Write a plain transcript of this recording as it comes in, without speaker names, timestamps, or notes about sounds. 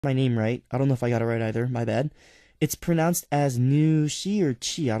my name right. I don't know if I got it right either. My bad. It's pronounced as Nushi or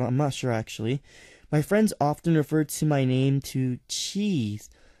Chi. I'm not sure actually. My friends often refer to my name to cheese.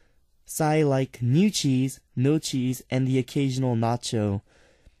 Sai like new cheese, no cheese, and the occasional nacho.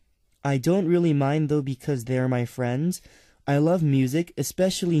 I don't really mind though because they're my friends. I love music,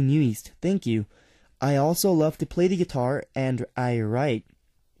 especially New East. Thank you. I also love to play the guitar and I write.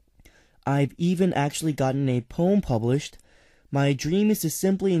 I've even actually gotten a poem published. My dream is to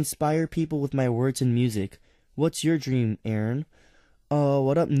simply inspire people with my words and music. What's your dream, Aron?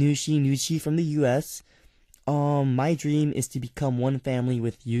 What up, Nushi from the US? My dream is to become one family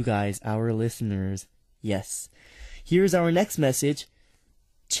with you guys, our listeners. Yes. Here's our next message.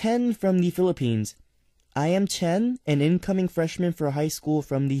 Chen from the Philippines. I am Chen, an incoming freshman for high school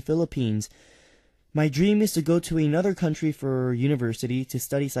from the Philippines. My dream is to go to another country for university to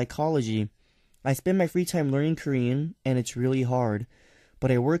study psychology. I spend my free time learning Korean, and it's really hard.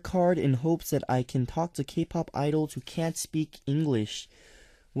 But I work hard in hopes that I can talk to K-pop idols who can't speak English.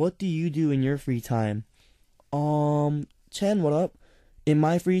 What do you do in your free time? Chen, what up? In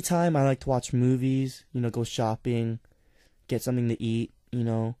my free time, I like to watch movies, go shopping, get something to eat,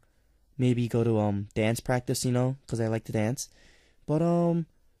 maybe go to, dance practice, because I like to dance. But,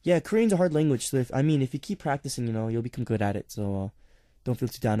 yeah, Korean's a hard language, so if you keep practicing, you'll become good at it, so, don't feel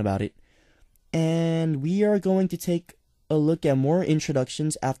too down about it. And we are going to take a look at more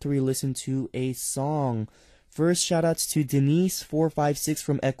introductions after we listen to a song. First, shoutouts to Denise456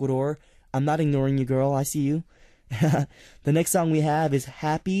 from Ecuador. I'm not ignoring you, girl. I see you. The next song we have is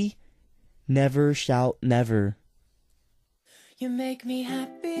Happy, Never Shout Never. You make me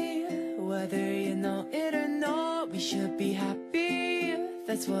happy, whether you know it or not. We should be happy.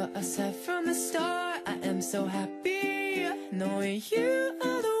 That's what I said from the start. I am so happy, knowing you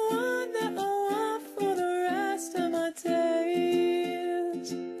are the one that I want for the rest of my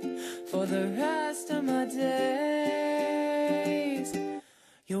days. For the rest of my days.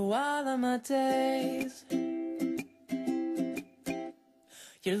 You're all of my days.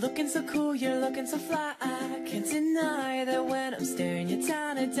 You're looking so cool, you're looking so fly. I can't deny that when I'm staring you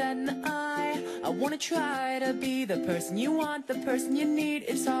down and dead in the eye. I wanna try to be the person you want, the person you need.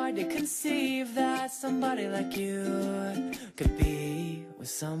 It's hard to conceive that somebody like you could be with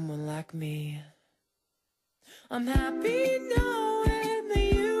someone like me. I'm happy knowing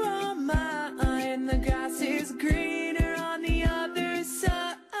that you are mine. The grass is greener on the other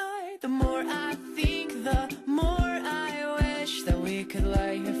side. The more I think, the more I wish that we could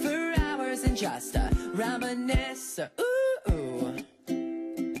lay here for hours and just reminisce. Ooh.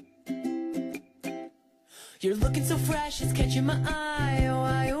 You're looking so fresh, it's catching my eye.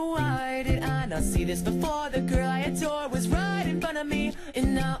 Why did I not see this before? The girl I adore was right in front of me.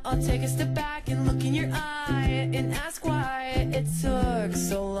 And now I'll take a step back and look in your eye and ask why it took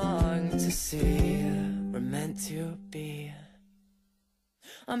so long to see we're meant to be.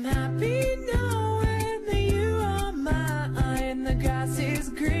 I'm happy knowing that you are mine. The grass is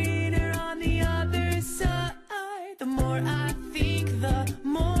greener on the other side. The more I think, the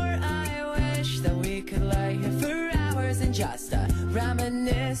more I wish that we could lay here for hours and just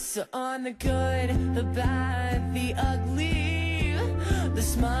reminisce on the good, the bad, the ugly, the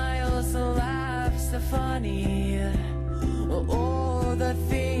smiles, the laughs, the funny, all the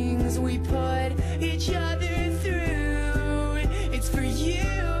things we put each other through. It's for you,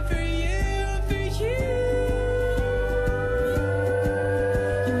 for you, for you.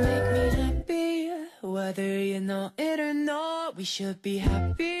 You make me happy, whether you know it or not. We should be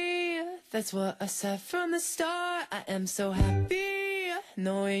happy. That's what I said from the start. I am so happy,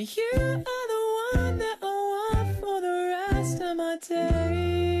 knowing you are the one that I want for the rest of my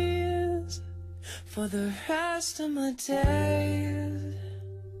days. For the rest of my days.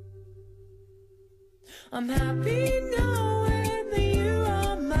 I'm happy knowing that you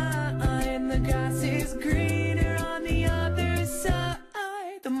are mine. The grass is greener on the other side.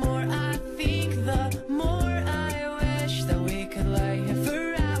 The more I think, the more I wish that we could lay here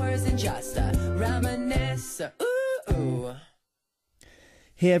for hours and just reminisce. Ooh.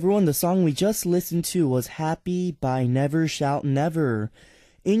 Hey everyone, the song we just listened to was Happy by Never Shout Never.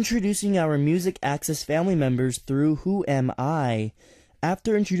 Introducing our Music Access family members through Who Am I?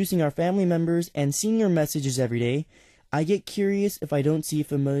 After introducing our family members and seeing your messages every day, I get curious if I don't see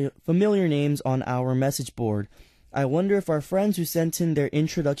familiar names on our message board. I wonder if our friends who sent in their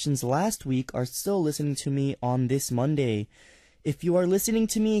introductions last week are still listening to me on this Monday. If you are listening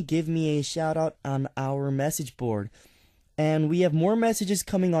to me, give me a shout out on our message board. And we have more messages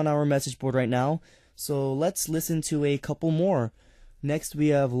coming on our message board right now, so let's listen to a couple more. Next we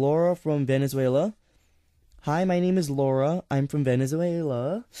have Laura from Venezuela. Hi, my name is Laura. I'm from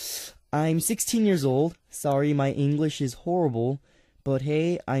Venezuela. I'm 16 years old. Sorry, my English is horrible. But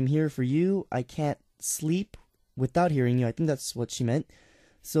hey, I'm here for you. I can't sleep without hearing you. I think that's what she meant.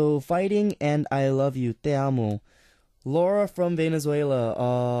 So, fighting and I love you. Te amo. Laura from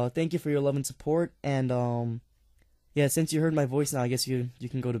Venezuela. Thank you for your love and support. And, yeah, since you heard my voice now, I guess you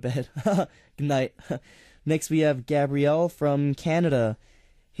can go to bed. Good night. Next, we have Gabrielle from Canada.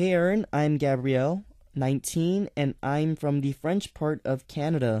 Hey, Aron. I'm Gabrielle, 19, and I'm from the French part of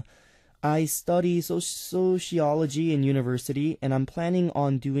Canada. I study sociology in university, and I'm planning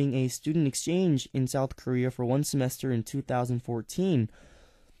on doing a student exchange in South Korea for 1 semester in 2014.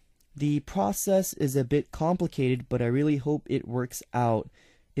 The process is a bit complicated, but I really hope it works out.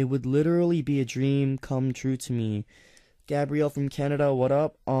 It would literally be a dream come true to me. Gabrielle from Canada, what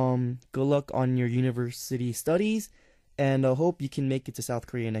up? Good luck on your university studies, and I hope you can make it to South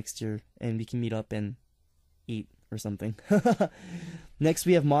Korea next year, and we can meet up and eat or something. Next,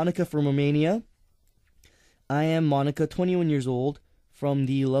 we have Monica from Romania. I am Monica, 21 years old, from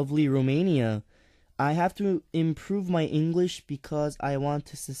the lovely Romania. I have to improve my English because I want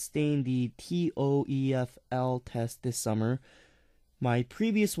to sustain the TOEFL test this summer. My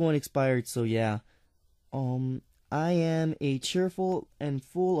previous one expired, so yeah. I am a cheerful and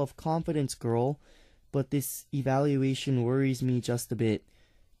full of confidence girl, but this evaluation worries me just a bit.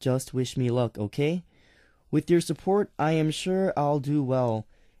 Just wish me luck, okay? With your support, I am sure I'll do well.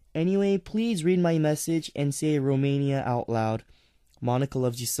 Anyway, please read my message and say Romania out loud. Monica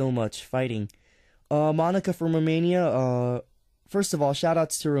loves you so much. Fighting. Monica from Romania, first of all,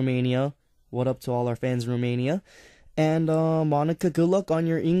 shoutouts to Romania. What up to all our fans in Romania? And, Monica, good luck on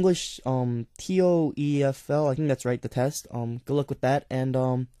your English, TOEFL. I think that's right, the test. Good luck with that.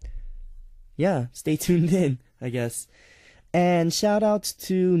 And, yeah, stay tuned in, I guess. And shoutouts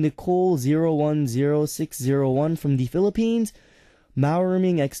to Nicole010601 from the Philippines,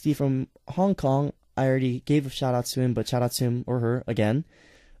 Maoriming XD from Hong Kong. I already gave shoutouts to him, but shoutouts to him or her again.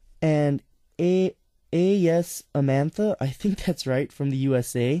 And yes, Amantha, I think that's right, from the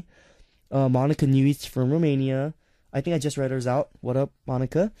USA. Monica Nuist from Romania. I think I just read hers out. What up,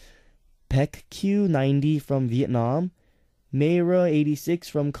 Monica? Peck Q90 from Vietnam. Mayra86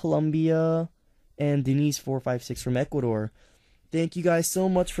 from Colombia. And Denise456 from Ecuador. Thank you guys so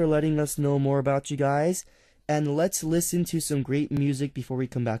much for letting us know more about you guys. And let's listen to some great music before we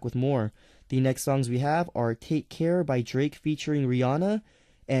come back with more. The next songs we have are Take Care by Drake featuring Rihanna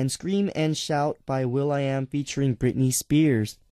and Scream and Shout by will.i.am featuring Britney Spears.